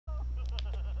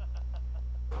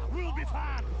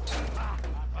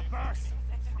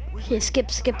Okay, skip.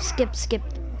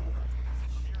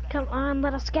 Come on,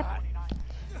 let us skip.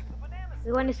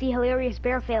 We want to see hilarious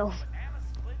bear fails.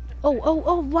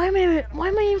 Oh, why am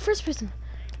I in first person?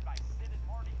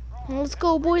 Let's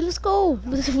go, boy, let's go.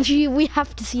 We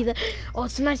have to see that. Oh,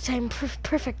 it's nighttime,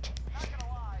 perfect.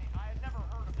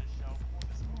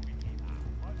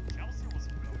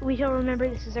 We shall remember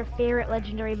this is our favorite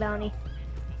legendary bounty.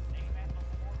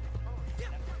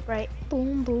 Right.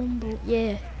 Boom.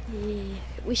 Yeah.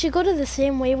 We should go to the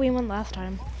same way we went last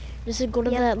time. Just to go to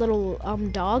that little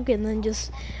dog, and then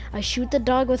I shoot the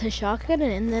dog with a shotgun,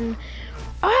 and then,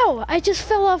 ow! I just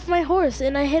fell off my horse,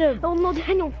 and I hit Oh no,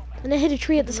 Daniel! And I hit a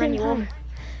tree at the same time.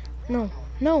 No!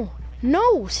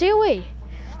 Stay away!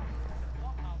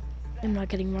 I'm not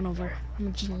getting run over. I'm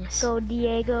a genius. Go,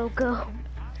 Diego, go!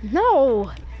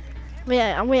 No! Wait!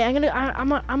 I'm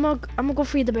gonna go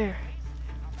free the bear.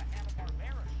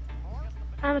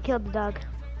 I'm gonna kill the dog.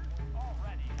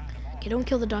 Okay, don't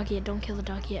kill the dog yet. I'm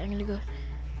gonna go.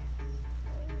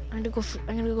 I'm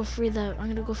gonna go free the.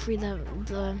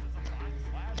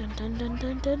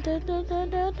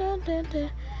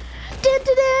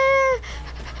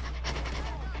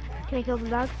 Can I kill the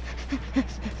dog?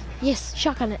 Yes,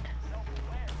 shotgun it.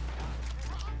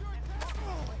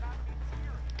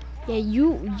 Yeah,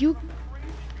 you.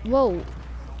 Whoa.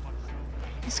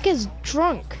 This guy's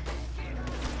drunk.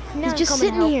 No, he's just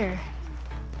sitting here.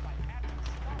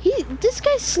 This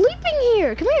guy's sleeping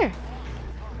here. Come here.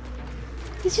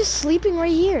 He's just sleeping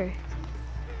right here.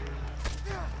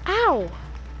 Ow.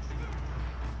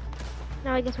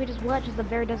 Now I guess we just watch as the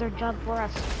bear does our job for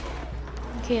us.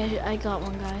 Okay, I got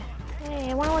one guy.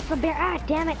 Hey, I wanna watch the bear. Ah,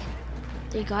 damn it.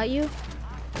 They got you?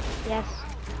 Yes.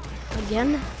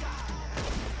 Again?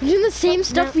 You're doing the same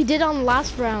stuff we did on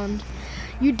last round.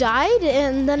 You died,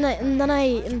 and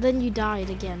then you died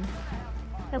again.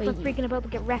 That's what freaking about to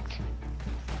get wrecked.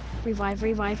 Revive.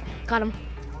 Got him.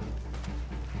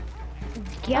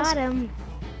 Got him.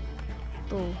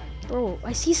 Bro,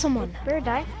 I see someone. Bear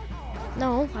die?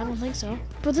 No, I don't think so.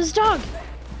 But this dog!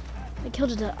 I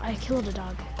killed a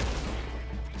dog.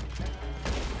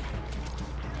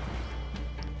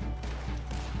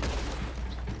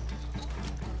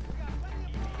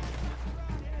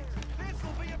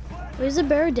 Is the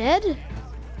bear dead?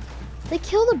 They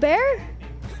killed the bear?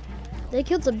 They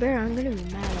killed the bear. I'm gonna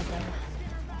be mad at them.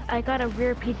 I got a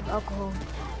rare piece of alcohol.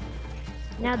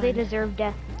 Now they deserve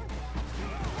death.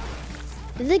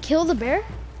 Did they kill the bear?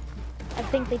 I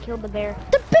think they killed the bear.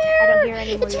 The bear! I don't hear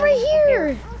any more it's right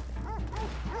here!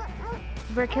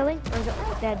 Bear killing? Or is it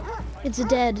dead? It's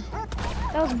dead.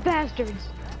 Those bastards!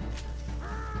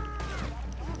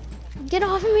 Get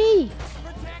off of me!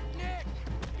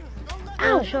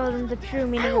 I'll show them the true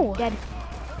meaning of dead.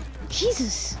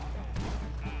 Jesus.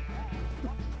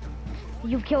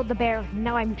 You've killed the bear.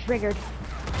 Now I'm triggered.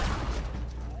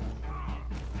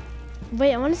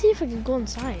 Wait, I want to see if I can go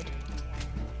inside.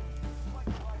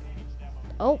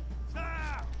 Oh.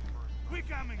 We're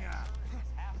coming out.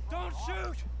 Don't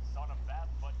shoot.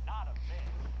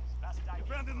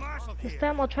 This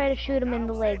time I'll try to shoot him in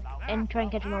the leg and try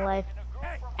and catch him alive.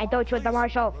 I don't shoot the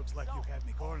marshal.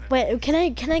 Wait, can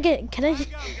I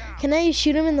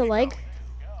shoot him in the leg?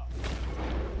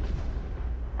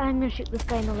 I'm gonna shoot this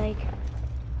guy in the leg.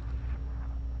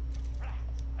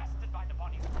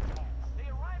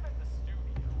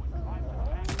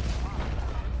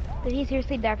 Did he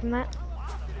seriously die from that?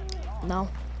 No.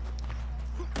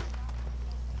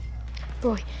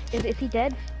 Bro, is he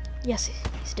dead? Yes,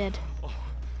 he's dead.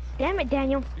 Damn it,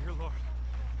 Daniel. Dear Lord,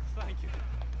 thank you.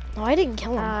 No, I didn't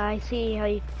kill him. I see how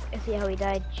he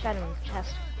died. Shot him in the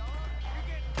chest.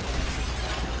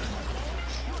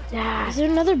 Is there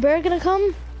another bear gonna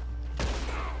come?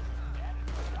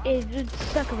 It would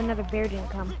suck if another bear didn't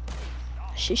come.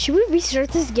 Should we restart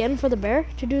this again for the bear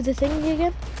to do the thing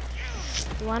again?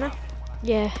 You wanna?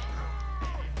 Yeah.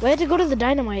 We had to go to the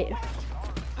dynamite.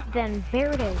 Then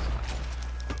bear it is.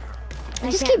 I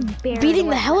just keep beating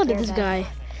the hell out of this guy.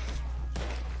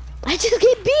 I just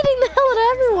keep beating the hell out of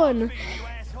everyone.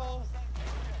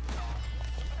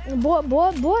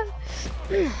 What?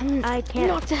 I can't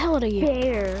knock the hell out of you.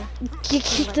 Bear. Get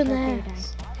kicked in the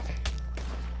ass.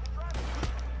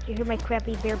 You hear my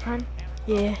crappy bear pun?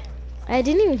 Yeah. I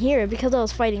didn't even hear it because I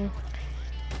was fighting.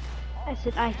 I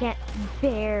said I can't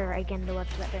bear again to watch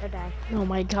that bear die. Oh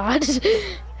my god.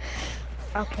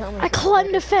 I'll kill him. I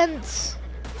climbed a fence.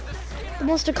 The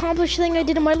most accomplished thing I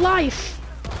did in my life.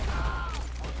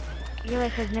 Your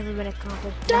life has never been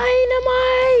accomplished.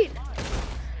 Dynamite!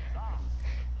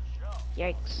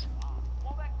 Yikes.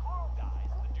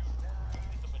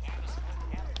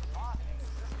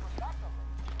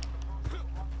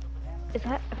 Is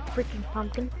that a freaking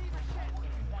pumpkin?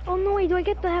 Oh no, wait, do I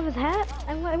get to have his hat?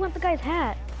 I want the guy's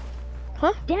hat.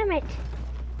 Huh? Damn it!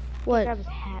 What? Grab his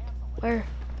hat. Where?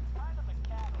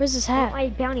 Where's his I hat? want my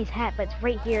bounty's hat, but it's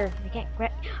right here. I can't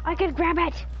grab. I can grab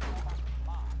it.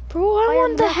 Bro, I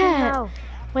want the hat. Now.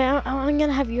 Wait, I'm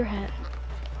gonna have your hat.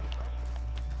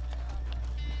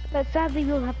 But sadly,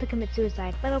 we'll have to commit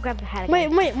suicide. But I'll grab the hat. Wait,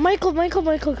 Again. Michael,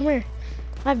 come here.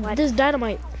 What? There's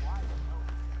dynamite.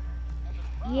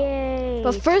 Yay!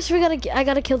 But first, I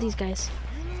gotta kill these guys.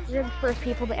 We're the first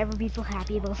people to ever be so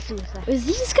happy about suicide. Is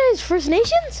these guys First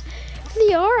Nations? If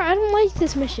they are, I don't like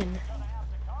this mission.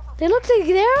 They look like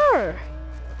they are.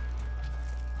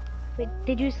 Wait,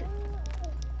 did you?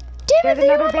 Damn it, they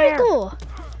another are, bear. Michael.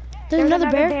 There's another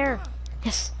bear? bear.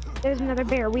 Yes. There's another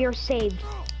bear. We are saved.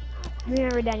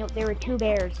 Remember, Daniel, there were 2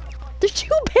 bears. There's 2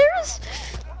 bears?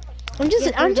 I'm just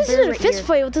Yes, there's a in bear a right fist here.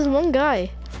 fight with this one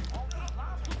guy.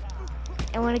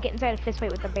 I want to get inside a fist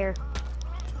fight with the bear.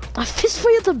 A fist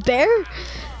fight with a bear?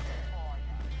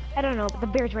 I don't know, but the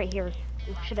bear's right here.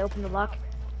 Should I open the lock?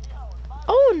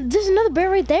 Oh, there's another bear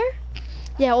right there?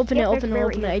 Yeah, open Yep, it, there's open a it, bear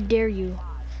open it. right I dare you.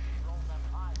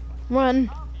 Run.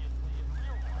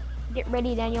 Get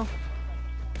ready, Daniel.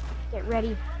 Get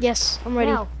ready. Yes, I'm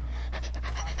ready. Now.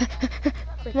 Run,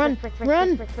 Frick, run, frick, frick,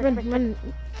 run, frick,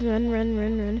 run,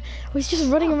 run. Oh, he's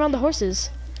just running around the horses.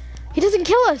 He doesn't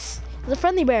kill us. He's a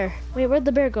friendly bear. Wait, where'd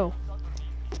the bear go?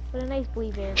 What a nice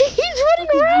blue bear. He's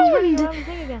running around. He's running around the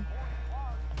thing again.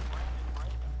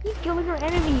 He's killing our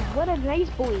enemies. What a nice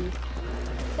boy.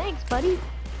 Thanks, buddy.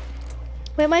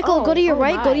 Wait, Michael, go to your Oh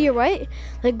right. Go to my. your right.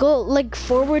 Like go like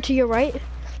forward to your right.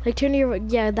 Like turn to your right.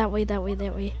 Yeah, that way. That way.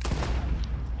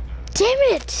 Damn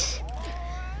it!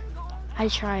 I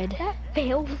tried. That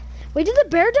failed. Wait, did the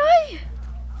bear die?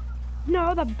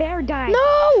 No, the bear died.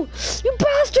 No! You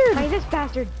bastard! By this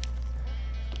bastard.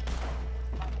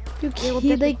 You He will he,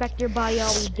 like disrespect your body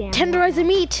all we damn tenderize the well.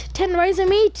 meat. Tenderize the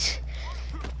meat.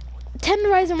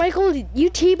 Tenderize it, Michael. You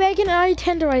teabag it and I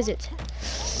tenderize it.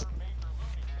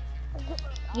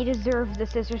 You deserve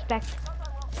this disrespect.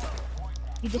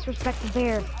 You disrespect the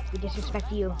bear. We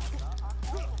disrespect you.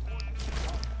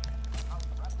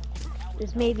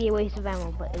 This may be a waste of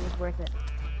ammo, but it was worth it.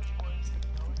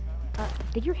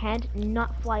 Did your hand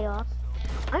not fly off?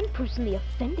 I'm personally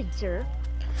offended, sir.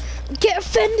 Get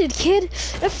offended, kid.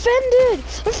 Offended.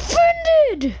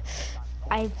 Offended.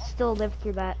 I still lived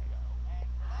through that.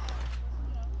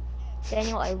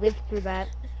 Daniel, I lived through that.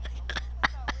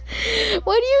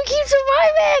 Why do you keep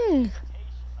surviving?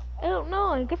 I don't know.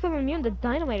 I guess I'm immune to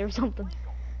dynamite or something.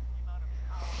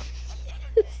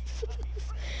 You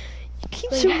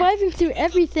keep surviving through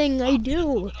everything I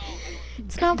do.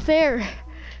 It's not fair.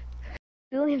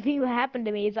 The only thing that happened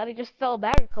to me is that I just fell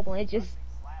back a couple inches.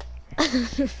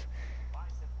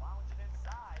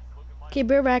 Okay,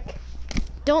 bear back.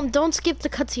 Don't skip the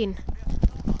cutscene.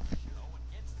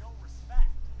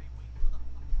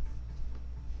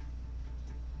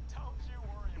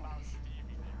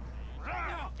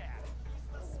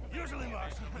 Usually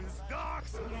Marshall is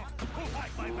dogs who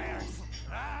like my bears.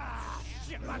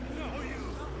 Shit, I know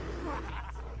you.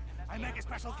 I make a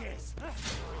special case.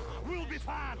 We'll be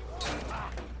fine.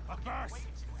 But first,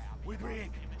 we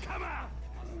drink. Come on.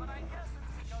 But I guess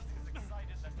it's because he's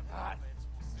excited that the prophets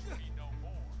will be no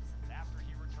more. Since after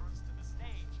he returns to the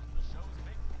stage for the show's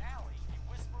big finale, he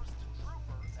whispers to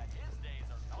Trooper that his days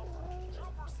are numbered.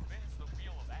 Trooper spins the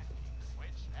wheel of acting,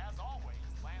 which, as always,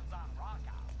 lands on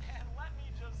Rockout. And let me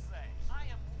just say, I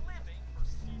am living for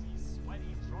Stevie's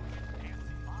sweaty, drunken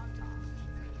dancing montage.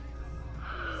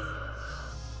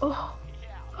 Oh.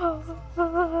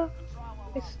 Yeah.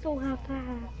 I still have that.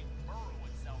 Burrow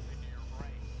itself into your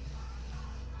brain.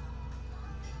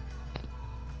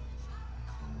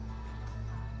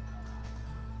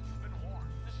 You've been warned.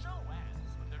 The show ends,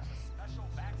 but there's a special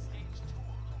backstage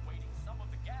tour awaiting some of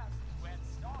the guests who had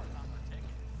stars on their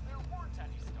tickets. There weren't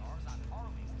any stars on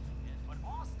Harley's ticket, but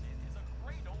Austin is a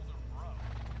great older bro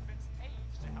who convinced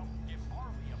Paige to help give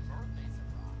Harley a birthday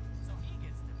surprise. So he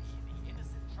gets to be the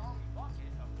innocent Charlie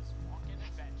Bucket of this walk-in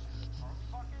adventure. Charlie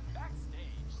Bucket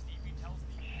backstage. Stevie tells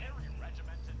the very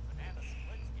regimented Banana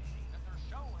Splits gang that their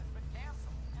show has been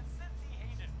canceled. And since he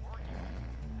hated working,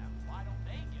 why don't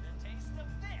they get a taste of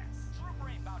this? Trooper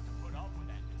ain't about to put up with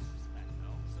that disrespect,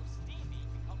 though. So Stevie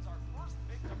becomes our first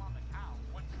victim on the count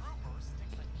when Trooper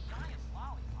sticks a giant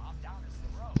lollipop down his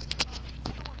throat.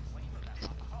 What flavor that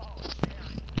was? Oh,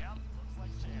 cherry. Yep, looks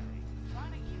like cherry.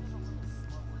 Trying to eat it a little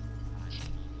slower this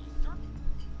time.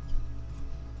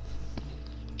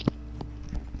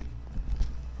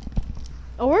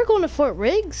 Oh, we're going to Fort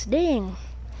Riggs? Dang.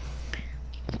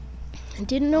 I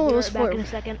didn't know it was Back Fort in a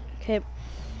second. Okay.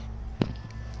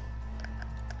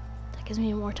 Gives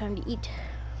me more time to eat.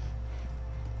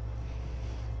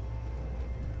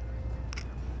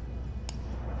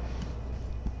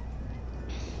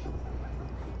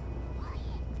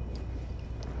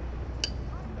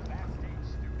 Backstage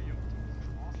studio tour,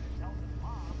 Austin tells his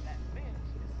mom that Mitch,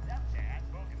 his stepdad,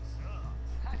 fucking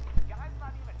sucks. The guy's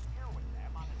not even here with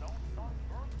them on his own son's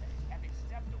birthday, having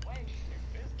stepped away to do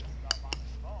business stuff on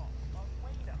his phone. But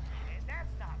wait a minute,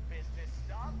 that's not business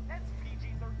stuff. That's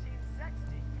PG-13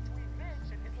 sexting between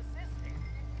Mitch and his assistant.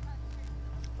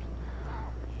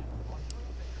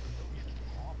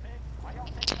 Why y'all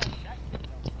taking that sexting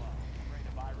so slow? Afraid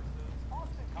of viruses?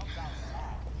 Austin comes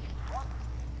outside.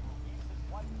 He's his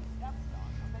wife's stepson.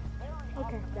 They very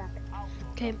Okay, back.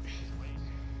 Okay.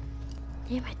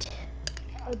 Damn it.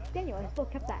 Oh, Daniel, I still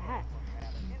kept that hat.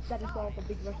 That is all the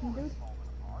big Russian dude.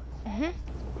 Mm-hmm. Yeah,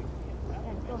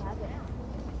 I still have it.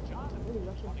 Really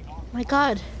Russian. My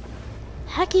God.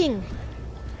 Hacking.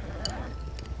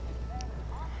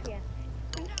 Yeah.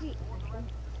 Pretty sweet, actually.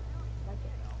 Like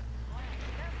it.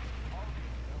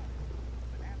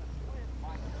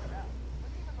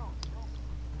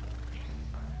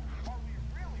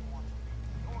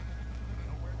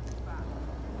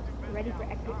 Ready for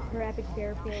epic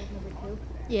bear fails number 2?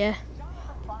 Yeah.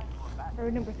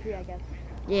 Or number 3, I guess.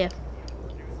 Yeah.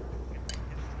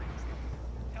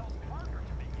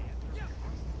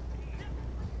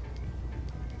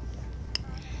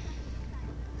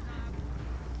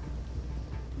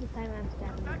 This time I'm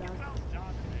stabbing the dog.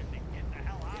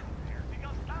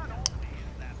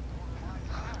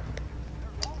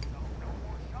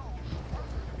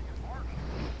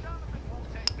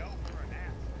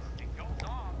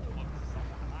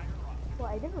 Well,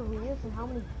 I never realized how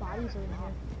many bodies are in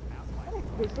here. Is that a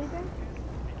grizzly bear?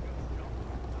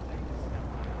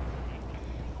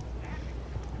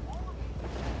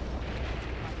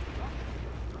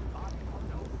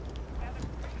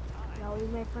 Rally,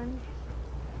 my friend.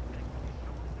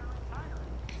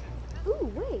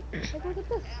 Ooh, wait. Take a look at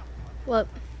this. What?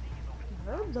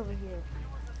 Herbs over here.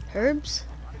 Herbs?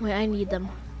 Wait, I need them.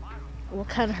 What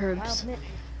kind of herbs?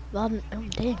 Wild mint. Well, oh,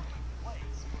 dang.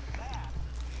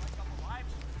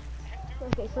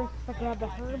 Okay, first I grab the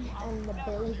herbs and the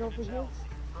berries over here.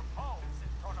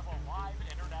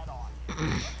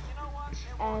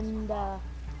 And the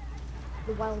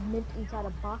wild mint inside a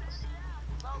box.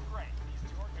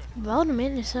 Wild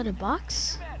mint inside a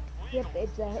box? Yep,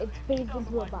 it's phased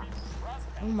into a box.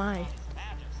 Oh my.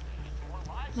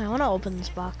 I want to open this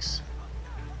box.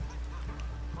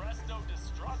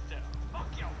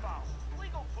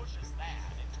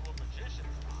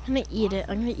 I'm gonna eat it.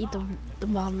 I'm gonna eat the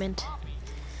wild mint.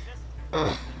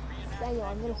 Daniel,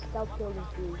 I'm gonna stealth kill this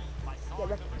dude. Get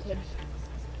wrecked, kid.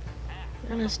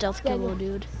 I'm gonna stealth kill a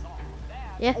dude.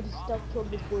 I just stealth killed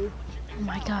this boy. Oh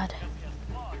my God.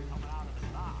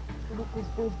 Look this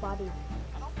boy's body.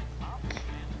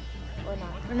 Or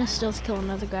not. I'm gonna stealth kill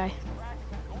another guy.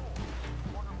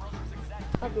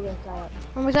 I'll be gonna try it.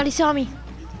 Oh my God, he saw me.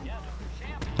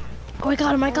 Oh, I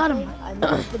got him. I got him. I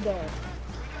missed the bear.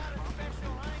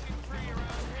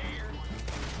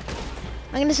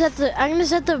 I'm gonna set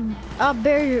the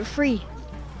barrier free.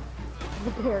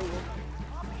 The barrier.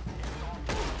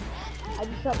 I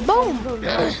just shot the Boom!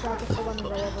 shot the one in the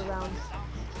other round.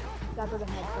 Got to the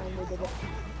head frame, they did it.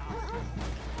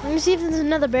 I'm gonna see if there's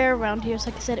another bear around here so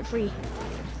I can set it free.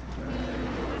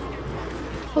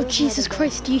 Oh, Jesus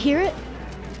Christ, do you hear it?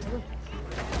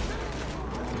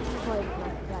 Probably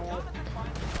not die out.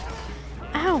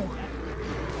 Ow!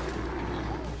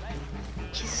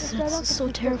 Jesus, that's so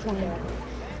terrifying.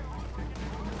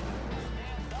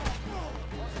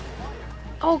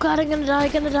 Oh God, I'm gonna die,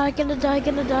 gonna die.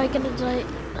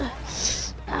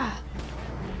 Ah.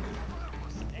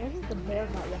 Where is the bear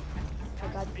got you? I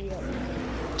got you.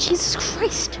 Jesus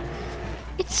Christ!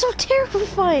 It's so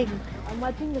terrifying! I'm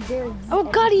watching the bear. Oh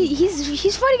God,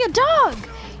 he's fighting a dog!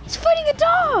 He's fighting a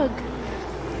dog!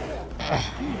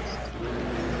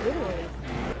 Literally.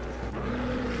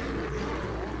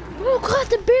 Oh God,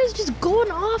 the bear's just going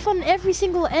off on every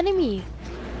single enemy.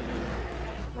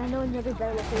 I know another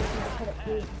bear location. I cut it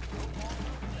free.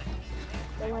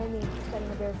 Don't mind me setting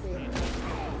the bear free.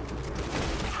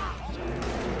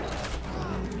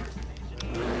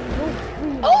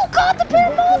 Oh God, the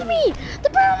bear mauled me! The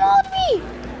bear mauled me!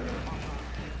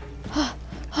 Oh,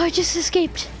 I just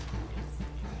escaped.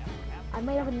 I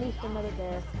might have unleashed another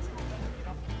bear.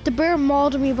 The bear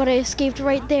mauled me, but I escaped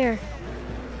right there.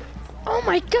 Oh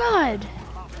my God!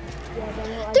 Yeah,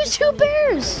 Daniel, I There's just two unleashed-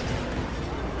 bears!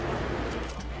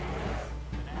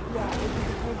 Yeah, it's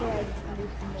a bear. I just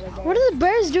unleashed another bear. What are the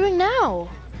bears doing now?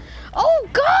 Oh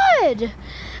God!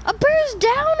 A bear's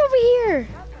down over here!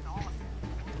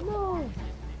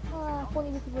 won't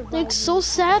even survive. They're so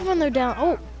sad when they're down.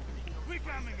 Oh, We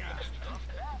coming out.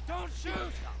 Don't shoot.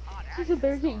 Does the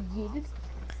bear get yeeted?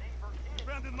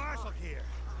 Brandon Marshall here.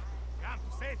 Come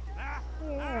to safety, huh?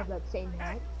 Yeah, I have that same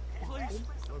hat. Please.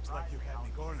 Looks like you had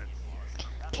me cornered.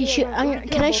 can, you shoot,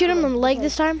 can I shoot him in the leg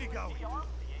this time? Keep going.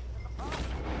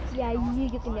 Yeah, you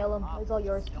get to nail him. It's all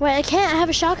yours. Wait, I can't. I have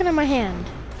a shotgun in my hand.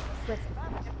 Frick.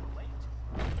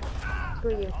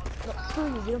 Screw you. No, screw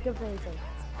you. You don't give us anything.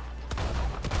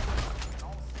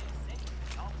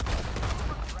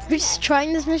 We're just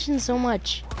trying this mission so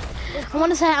much. I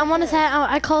want his hat. I want his hat.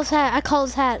 I call his hat. I call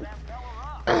his hat.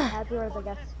 That's yours, I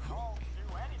guess.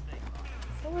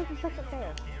 What was the second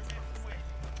bear?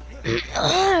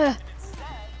 Oh,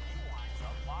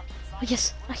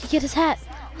 yes, I can get his hat.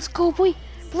 Let's go, boy.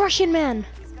 Russian man.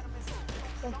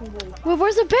 Russian boy. Wait,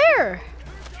 where's the bear?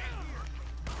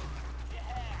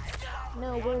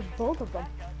 No, where's both of them?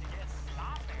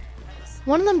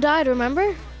 One of them died,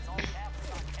 remember?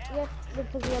 Yep,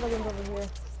 looks like the other one's over here.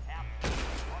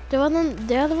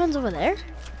 The other one's over there?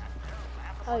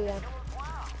 Oh yeah.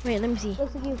 Wait, let me see.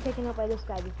 Looks like he was taken out by this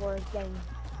guy before getting,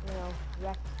 you know,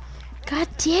 wrecked. God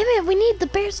damn it, we need the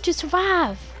bears to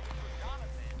survive.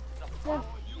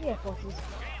 Yeah, forces.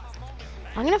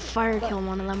 I'm gonna fire kill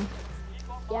one of them.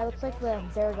 Yeah, looks like the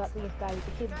bear got through this guy. You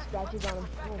can see the scratches on him.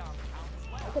 Oh,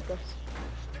 look at this.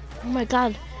 Oh my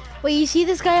god. Wait, you see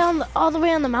this guy on all the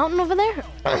way on the mountain over there?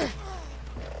 Yeah.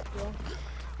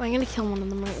 I'm gonna kill one of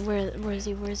them. Where is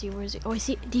he? Where is he? Where is he? Oh, I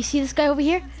see. Do you see this guy over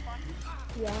here?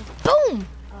 Yeah. Boom!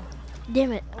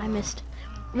 Damn it, I missed.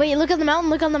 Wait, look at the mountain.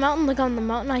 Look on the mountain. Look on the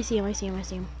mountain. I see him. I see him. I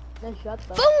see him. Nice shot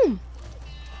though. Boom!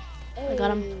 Hey. I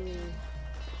got him.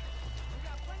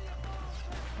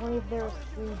 Only if there was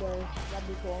 3 bears. That'd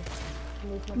be cool.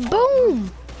 And there's no-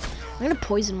 Boom! I'm gonna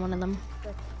poison one of them.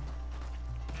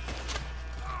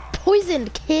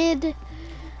 Poisoned kid!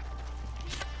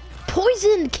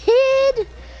 Poisoned kid!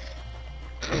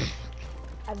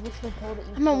 I've just been told that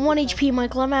you I'm at killed 1 yourself. HP,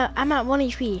 Michael. I'm at 1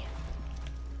 HP.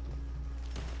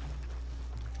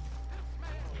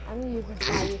 I'm gonna use this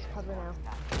body as cover now.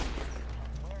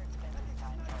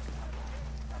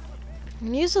 I'm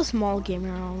gonna use a small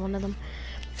gamer on one of them.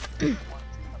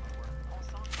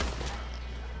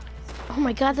 Oh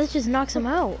my god, that just knocks him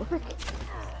out. Frick.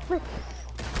 Frick.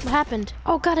 What happened?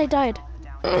 Oh god, I died.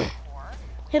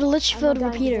 Hit a Litchfield I'm a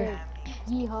dying repeater. bear.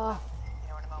 Yeehaw.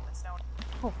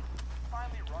 Oh.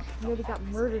 You already got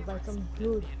murdered by some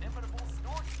dude.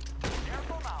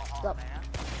 What's up?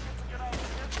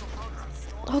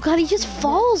 Oh god, he just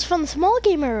falls from the small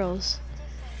game arrows.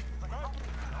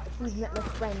 He's met my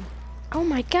friend. Oh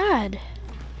my god.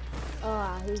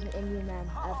 Ah, he's an Indian man.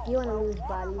 If you want to lose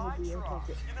body, he'll be your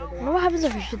ticket. I wonder what happens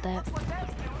if we shoot that.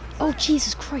 Oh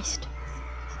Jesus Christ.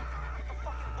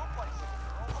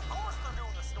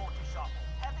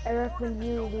 I reckon when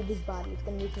you lose his body, it's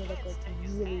gonna make me look like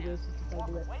really racist if I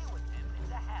do it.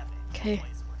 Okay.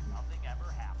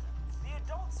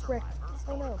 Frick.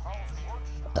 Oh no.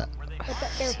 But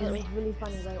that airplane was really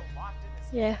funny, right?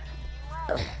 Yeah.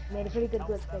 Made a pretty good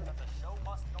glitch pick.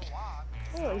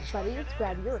 Anyways, buddy, let's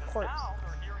grab your corpse.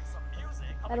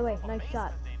 By the way, nice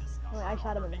shot. Oh, I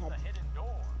shot him in the head.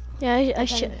 Yeah, I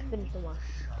Finished him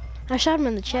off. shot him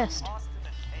in the chest.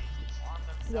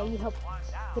 Yeah, you helped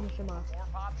finish him off.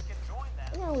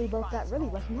 Yeah, we both got really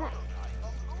Russian hats.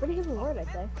 Pretty good reward, I'd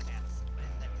say.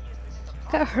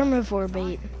 Got herbivore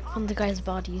bait on the guy's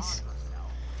bodies.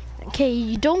 Okay,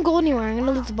 you don't go anywhere. I'm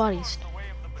gonna loot the bodies.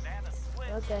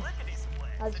 Okay.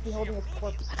 I'll just be holding his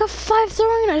corpse. I got 5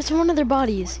 throwing knives on one of their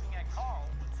bodies.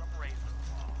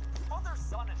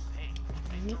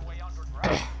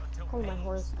 Hold my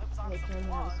horse. Make him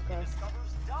have a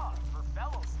scar.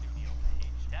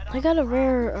 I got a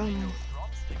rare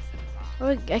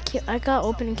oh, I got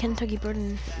open in Kentucky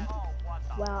Burden.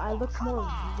 Wow, I look more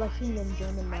Russian than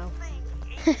German now.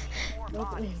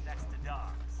 Look at me.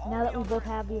 Now that we both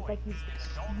have these like these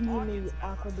extremely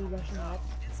awkwardly Russian hats.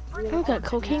 I got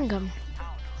cocaine gum.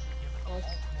 Nice.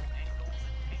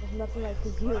 There's nothing like the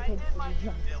zero kids for these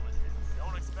nuts.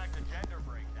 Don't expect a gender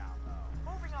breakdown,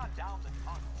 though. Moving on down the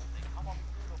tunnel, they come up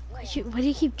through the Why do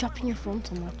you keep dropping your phone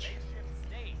so much?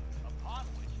 state upon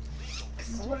which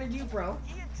legal What did you, bro?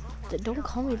 Don't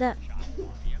call me that.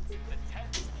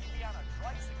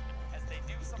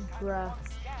 Bruh.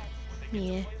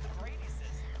 Yeah.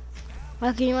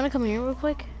 Michael, you wanna come here real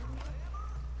quick?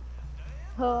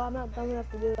 Oh, I'm not dumb enough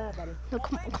to do that, buddy. No,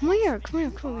 come here.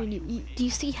 Do you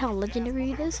see how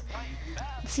legendary it is?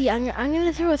 See, I'm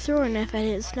gonna throw a thrower knife at it.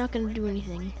 It's not gonna do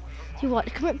anything. See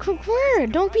what? Come here.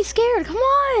 Don't be scared. Come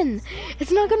on.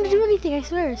 It's not gonna do anything. I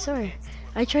swear. Sorry.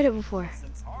 I tried it before.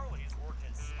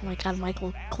 Oh my God,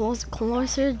 Michael,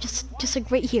 closer, just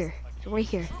like right here, right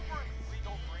here,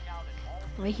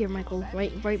 right here, Michael,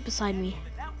 right beside me.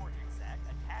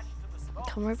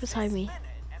 Come right beside me.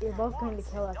 You're both going to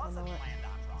kill us, I know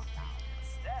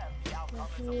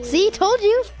it. See, told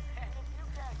you.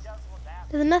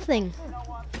 There's nothing.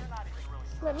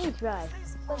 Let me try.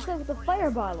 Let's go with the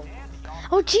fire bottle.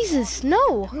 Oh Jesus,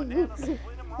 no. No.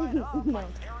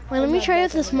 Wait, let me try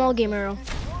with the small game arrow.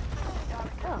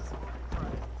 Oh,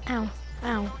 Ow,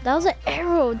 ow. That was an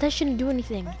arrow. That shouldn't do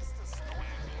anything.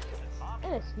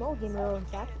 and a small game arrow, in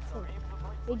fact.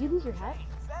 Hey, did you lose your hat?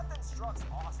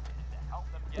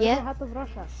 The Yeah. hat of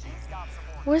Russia.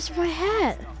 Where's my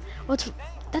hat?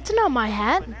 That's not my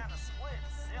hat.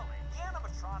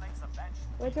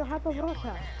 Where's your hat of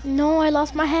Russia? No, I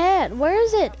lost my hat. Where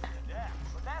is it?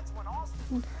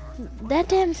 That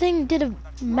damn thing did a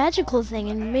magical thing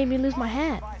and made me lose my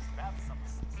hat.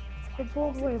 The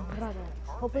bold way, brother.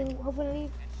 Hopefully,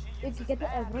 we can get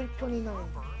to every 29.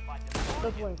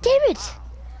 Don't worry. Damn it!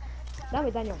 Dame,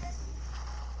 Daniel.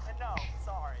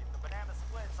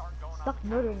 Stop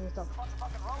murdering yourself.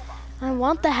 I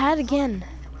want the hat again.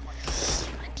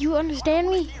 Do you understand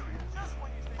me?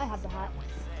 I have the hat.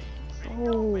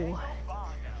 Oh.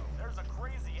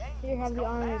 Here, have the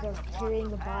honors of carrying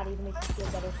the body to make you feel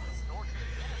better.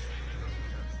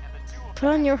 Put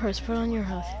on your horse. Put on your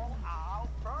horse.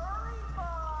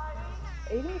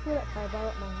 Are you gonna throw that fireball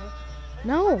at my head?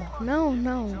 No, no,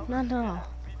 no, not at all.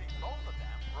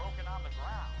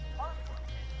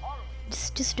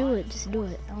 Just do it. Just do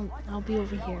it. I'll be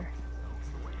over here.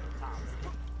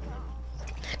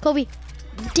 Kobe,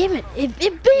 damn it! It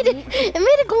made it. It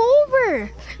made it go over.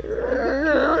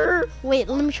 Wait,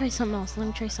 let me try something else. Let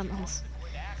me try something else.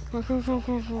 Come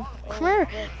here,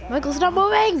 Michael, stop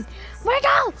moving.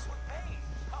 Michael.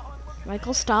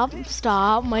 Michael,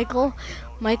 stop, Michael.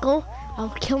 Michael, I'll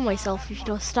kill myself if you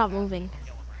don't stop moving.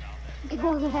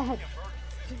 Go ahead.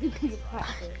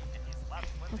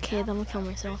 Okay, then I'll kill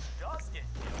myself.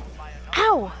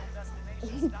 Ow!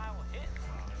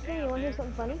 Hey, you wanna hear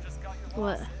something funny?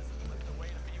 What?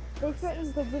 They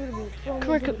threatened to literally throw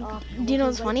Come here, me off. do you know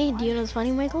what's funny? Do you know what's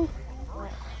funny, Michael? What?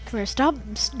 Come here, stop,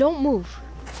 don't move.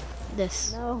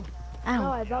 This. No. No,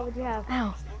 Ow, I bought what you have.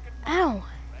 ow, ow.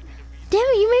 Damn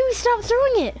it, you made me stop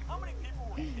throwing it. How many people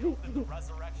will be doing the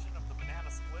resurrection of the Banana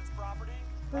Splits property?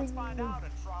 Let's find out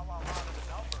and try out the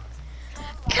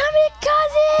numbers.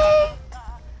 Kamikaze!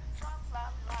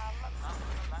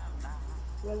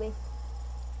 Really?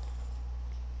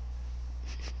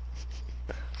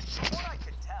 From what I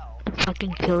could tell,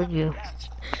 Fucking killing you.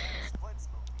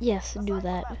 Yes, do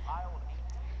that. pile of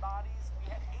dead bodies, we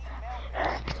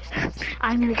had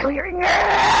 8 male I'm clearing it!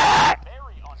 very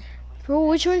unusually. Bro,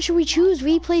 which one should we choose?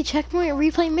 Replay checkpoint or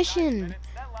replay mission?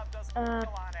 That left us with Uh, a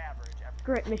kill on average every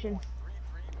Correct mission.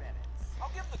 3 minutes. I'll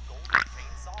give the golden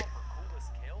chainsaw for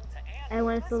coolest kill to Andy. I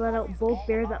want to let out both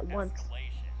bears at once.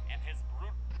 And his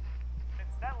brute.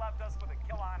 Instead left us with a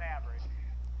kill on average.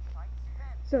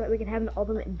 So that we can have an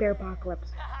ultimate bear apocalypse.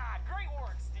 Haha, great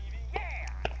work, Stevie. Yeah.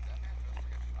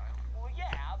 Well,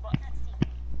 yeah, but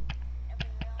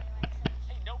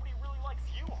hey, nobody really likes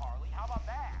you, Harley. How about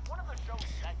that? One of the show's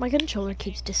segments, My controller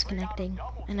keeps disconnecting,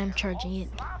 and I'm charging it.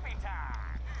 sloppy time.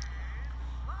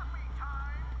 Sloppy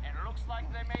time. And it looks like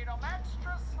they made 'em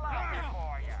extra sloppy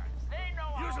for you. They know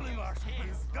how Usually to Marshall use is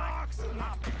kids. dark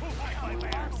sloppy. My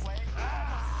bears.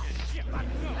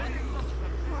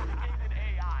 Sophisticated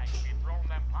AI can be thrown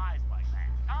them pies like that.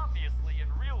 Obviously, in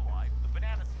real life, the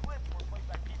banana splits were played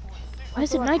by people in suits. Why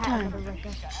is it Also, a hat nighttime? of Russia.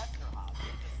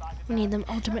 We need the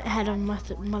ultimate head of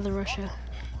Mother Russia.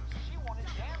 She wanted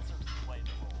dancers to play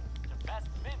the role to best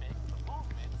mimic the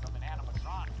movements of an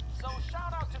animatronic. So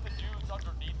shout out to the dudes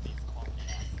underneath these clunky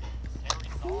ass suits. Harry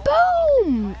Saul,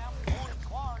 Boom! William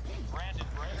Clark, Brandon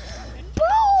Briggs, and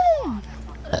Boom!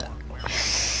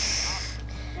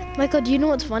 Michael, do you know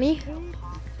what's funny?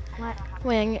 What?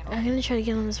 Wait, I'm gonna try to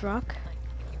get on this rock.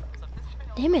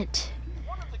 Damn it.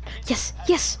 Yes,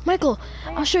 yes, Michael,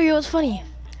 I'll show you what's funny.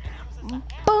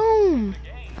 Boom!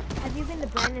 Have you been to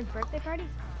Brandon's birthday party?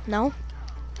 No?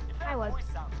 I was.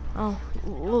 Oh,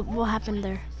 what happened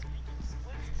there?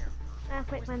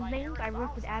 Quite fun things. I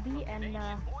roasted Abby and,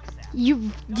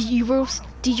 Did you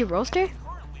roast her?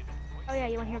 oh yeah,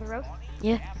 you wanna hear the roast?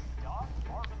 Yeah.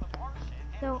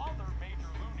 So,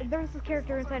 there's this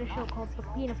character inside a show called the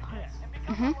Queen of Hearts.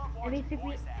 Mhm. And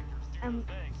basically,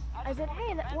 I said,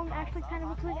 hey, that one actually kind of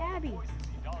looks like Abby.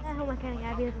 That whole mechanic,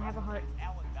 Abby doesn't have a heart.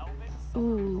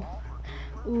 Ooh.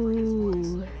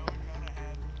 Ooh.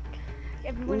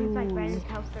 Everyone inside Ooh. Brandon's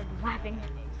house started laughing.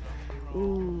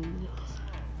 Ooh.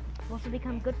 supposed to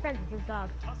become good friends with his dog.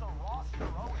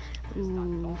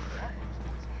 Ooh.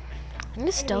 I'm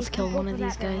gonna stealth kill one of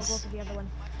these I'll go guys. for the other one.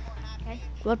 Okay?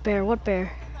 What bear? What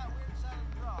bear?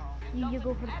 You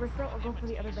go for the first row, I'll go for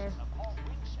the other bear.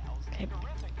 Okay.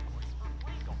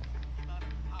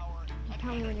 Just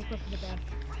tell me when you're close to the bear.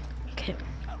 Okay.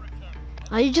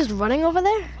 Are you just running over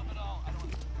there? Nope, I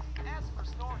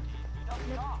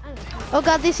don't know. Oh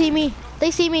god, they see me.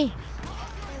 They see me.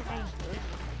 Okay.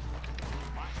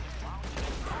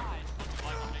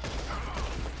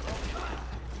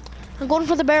 I'm going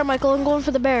for the bear, Michael. I'm going for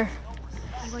the bear.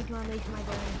 I'm going to unleash my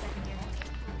bear in a second here.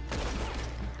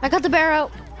 I got the bear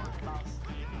out.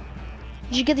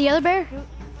 Did you get the other bear?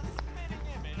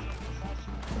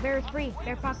 The bear is free.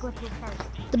 Bear apocalypse will start.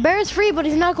 The bear is free, but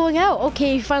he's not going out.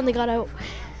 Okay, he finally got out.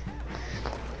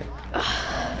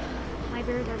 My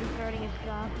bear is already starting his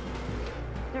job.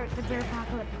 Start the bear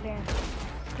apocalypse, bear.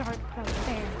 Start the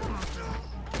bear apocalypse.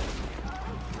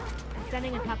 I'm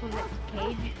standing on top of its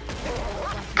cage.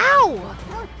 Ow!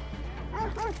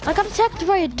 I got attacked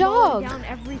by a dog. Mowing down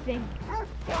everything.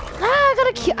 Ah,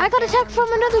 I got attacked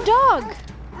from another dog.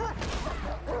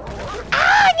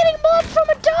 Ah, I'm getting mauled from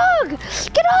a dog.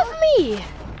 Get off me!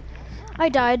 I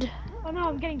died. Oh no,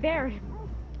 I'm getting bared.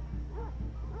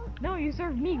 No, you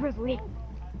served me, Grizzly.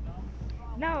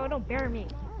 No, don't bear me.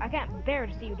 I can't bear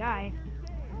to see you die.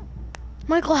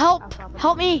 Michael, help!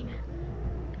 Help me!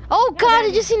 Oh god,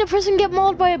 I just seen a person get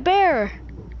mauled by a bear.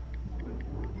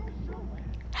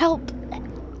 Help!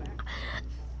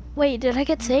 Wait, did I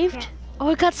get saved? Oh,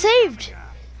 I got saved!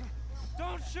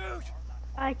 Don't shoot!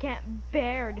 I can't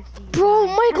bear to see you Bro,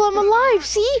 die. Michael, I'm alive,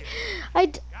 see?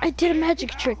 I did a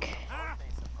magic trick.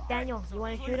 Daniel, you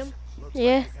want to shoot him?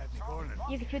 Yeah.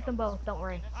 You can shoot them both, don't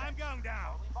worry. I'm going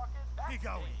down. Keep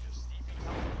going.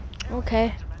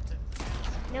 Okay.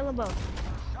 Nail them both.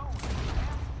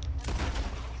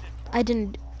 I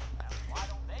didn't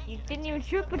You didn't even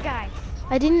shoot the guy.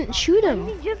 shoot Why him.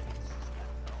 didn't you just...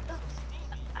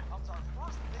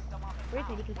 Wait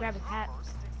till you can grab his hat.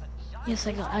 Yes,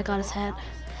 I got his hat.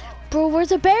 Bro, where's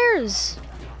the bears?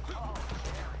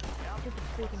 Just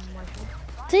a freaking Marshall.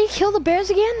 Did he kill the bears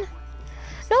again?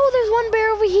 No, there's one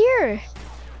bear over here.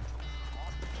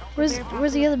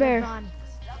 Where's the other bear?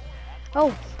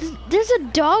 Oh, there's a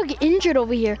dog injured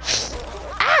over here.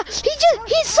 Ah!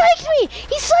 He psyched me!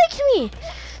 He psyched me!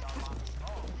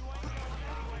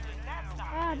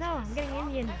 Ah, no, I'm getting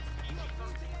Indian.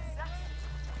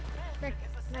 Frick,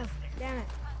 no, damn it.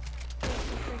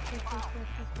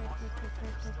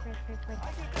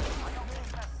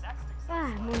 Ah,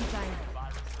 moonshine.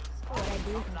 What would I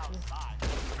do with you?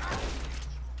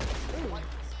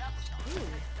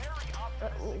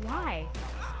 Why?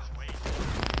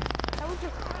 That was the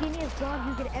skinniest dog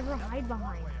you could ever hide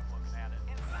behind.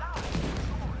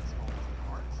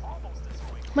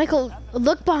 Michael,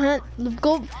 look behind.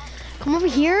 Come over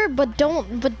here, but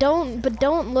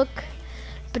don't look.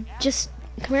 But just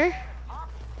come here.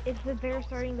 Is the bear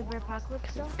starting the bear apocalypse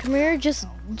still? Come here.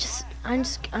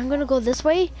 I'm gonna go this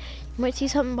way. You might see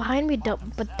something behind me.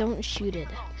 But don't shoot it.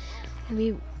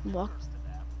 Maybe walk.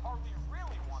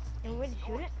 And we're to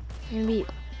shoot it? Maybe,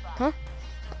 huh?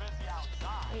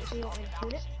 Wait, so you want me to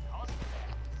shoot it?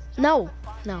 No.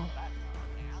 Oh no,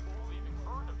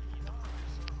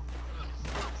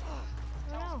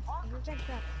 you're back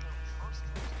up.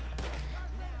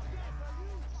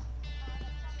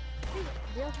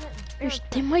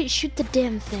 They might shoot the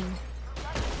damn thing.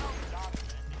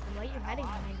 Why are you hiding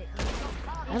behind it?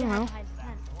 I don't know. Hide the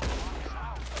tent.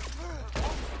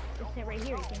 Just sit right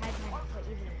here, you can hide behind it quite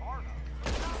easily.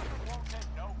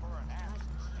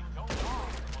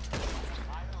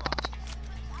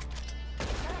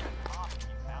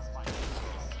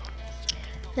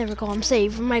 There we go. I'm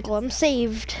saved, Michael. I'm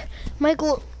saved,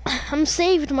 Michael. I'm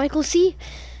saved, Michael. See,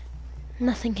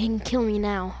 nothing can kill me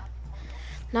now.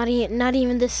 Not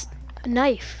even this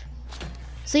knife.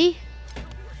 See?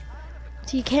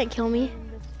 So you can't kill me.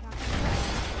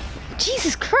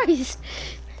 Jesus Christ!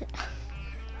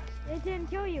 It didn't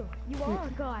kill you. You are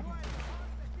a god.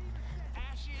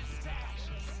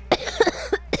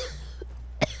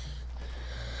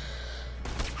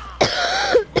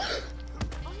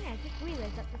 Oh yeah, I just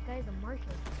realized that this guy is a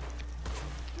marshal.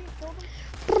 Can you kill him?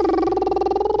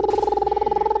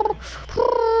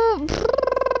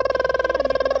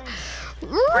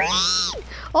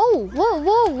 Oh, whoa,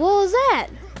 what was that?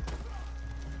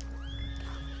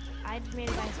 I just made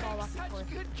a guy fall off the horse.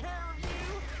 Get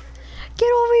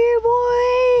over here,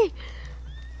 boy!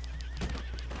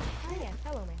 Oh yeah,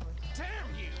 hello my horse.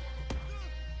 Damn you!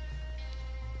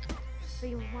 So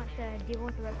you want to deal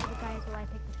with the rest of the guys while I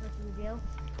take this person to jail?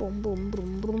 Boom, boom,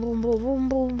 boom, boom, boom, boom, boom,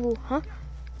 boom, boom. Huh?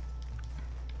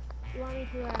 You want me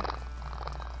to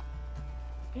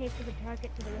take to the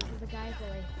target to the rest of the guys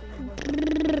while I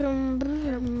bring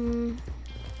them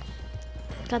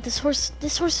both? God, this horse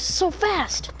is so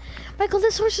fast. Michael,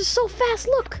 this horse is so fast.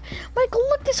 Look, Michael,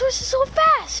 look, this horse is so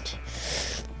fast.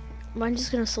 I'm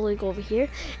just gonna slowly go over here,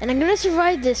 and I'm gonna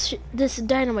survive this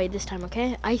dynamite this time,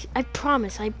 okay? I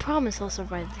promise I'll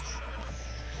survive this.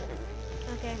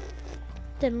 Okay.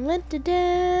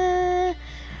 Da-da-da-da.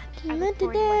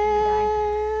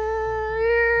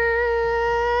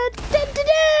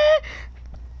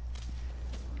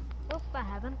 What's that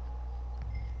happen?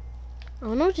 I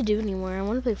don't know what to do anymore. I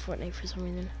want to play Fortnite for some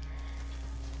reason.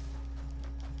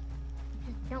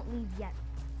 Just don't leave yet.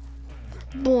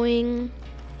 Boing.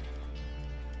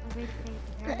 I'm going to take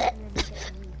the parents and then we get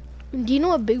to leave. Do you know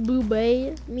what Big Blue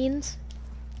Bay means?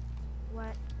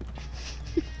 What?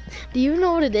 Do you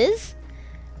know what it is?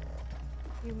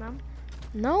 Your mom?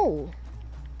 No.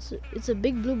 It's a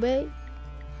Big Blue Bay.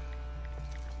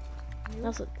 You?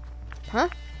 That's a, huh?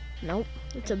 Nope.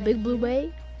 It's a Okay, Big Blue you?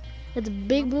 Bay. It's a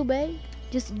Big Blue Bay.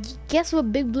 Just guess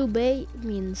what Big Blue Bay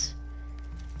means.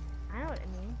 I know what it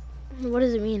means. What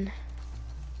does it mean?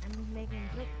 I'm just making a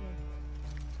click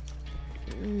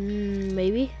here.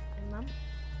 Maybe. Your mom?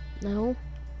 No.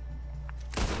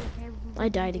 I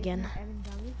died again.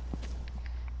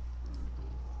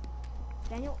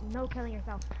 Daniel, no killing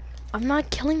yourself. I'm not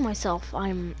killing myself.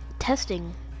 I'm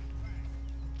testing.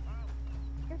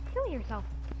 You're killing yourself.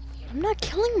 I'm not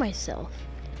killing myself.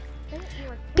 Daniel, you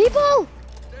are killing People!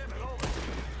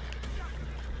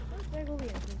 Where's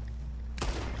Julian?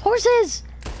 Horses!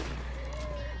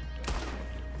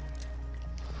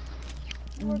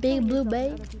 You are Big killing Blue yourself Bay?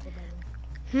 and other people, Daniel.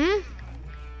 Hmm?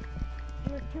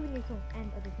 You are killing yourself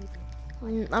and other people.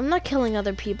 I'm not killing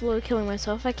other people or killing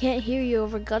myself. I can't hear you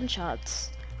over gunshots.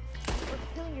 You're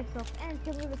killing yourself and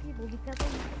killing other people because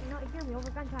then you cannot hear me over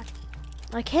gunshots.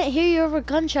 I can't hear you over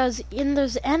gunshots, and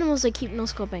there's animals that keep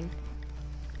no-scoping.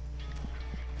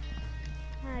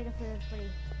 I guess it's pretty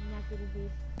nasty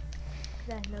disease.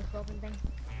 The no scoping thing.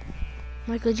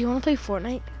 Michael, do you want to play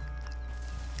Fortnite?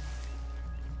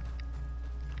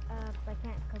 I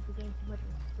can't because the game's too much of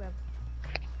a scrub.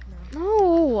 No.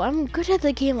 No, I'm good at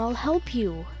the game. I'll help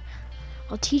you.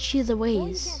 I'll teach you the Boy, you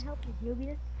ways. can't help this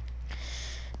newbiness.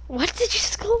 What did you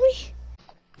just call me?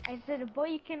 I said, boy,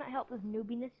 you cannot help this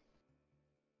newbiness.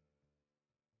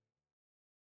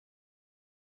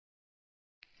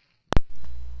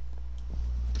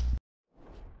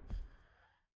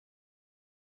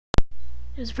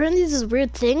 There's apparently this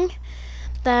weird thing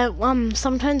that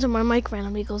sometimes when my mic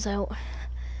randomly goes out,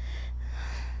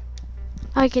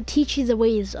 I could teach you the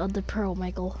ways of the pro,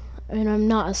 Michael. And I'm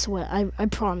not a sweat. I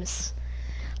promise.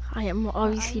 I am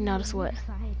obviously I'm not a the sweat. noob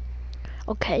side,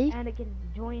 Okay. and I can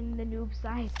join the noob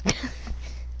side.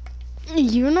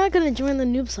 You're not gonna join the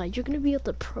noob side. You're gonna be at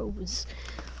the pros.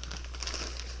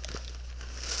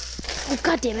 Oh,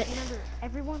 god damn it. Remember,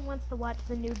 everyone wants to watch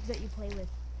the noobs that you play with.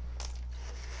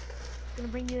 It's gonna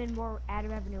bring you in more ad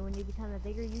revenue when you become a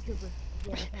bigger YouTuber. If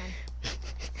you ever can.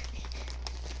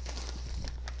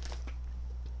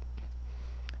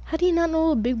 How do you not know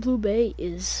what Big Blue Bay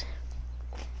is?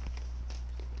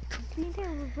 The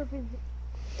entire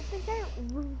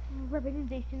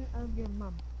representation of your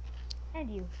mom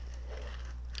and you.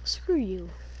 Screw you.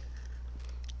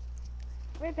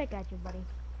 Right back at you, buddy.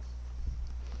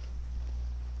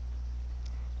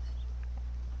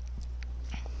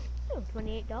 Oh,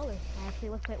 $28. Actually,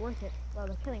 looks quite worth it. Well,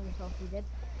 the killing yourself you did.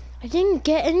 I didn't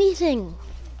get anything.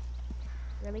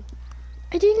 Really?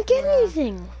 I didn't get Yeah.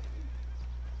 anything.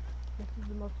 This is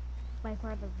the most, by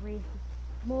far, the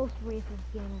most racist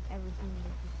game I've ever seen.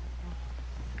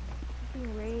 This is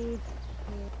racist.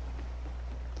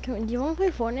 Do you want to play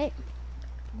Fortnite?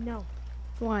 No,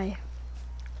 Why?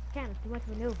 can't. It's too much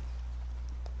of a noob.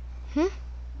 Hmm?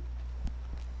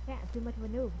 Can't. It's too much of a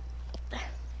noob.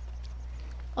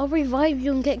 I'll revive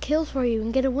you and get kills for you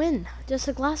and get a win, just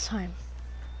like last time.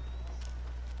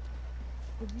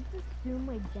 Did you just assume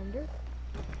my gender?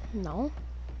 No.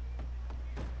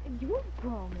 You a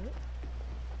bro, mate.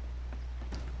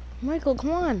 Michael,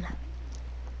 come on.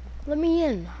 Let me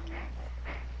in.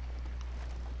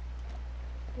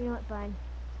 You know what? Fine.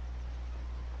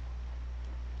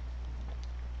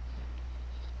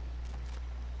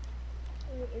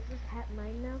 Wait, is this hat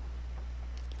mine now?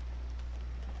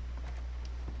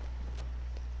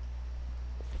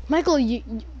 Michael,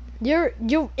 you're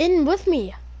in with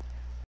me.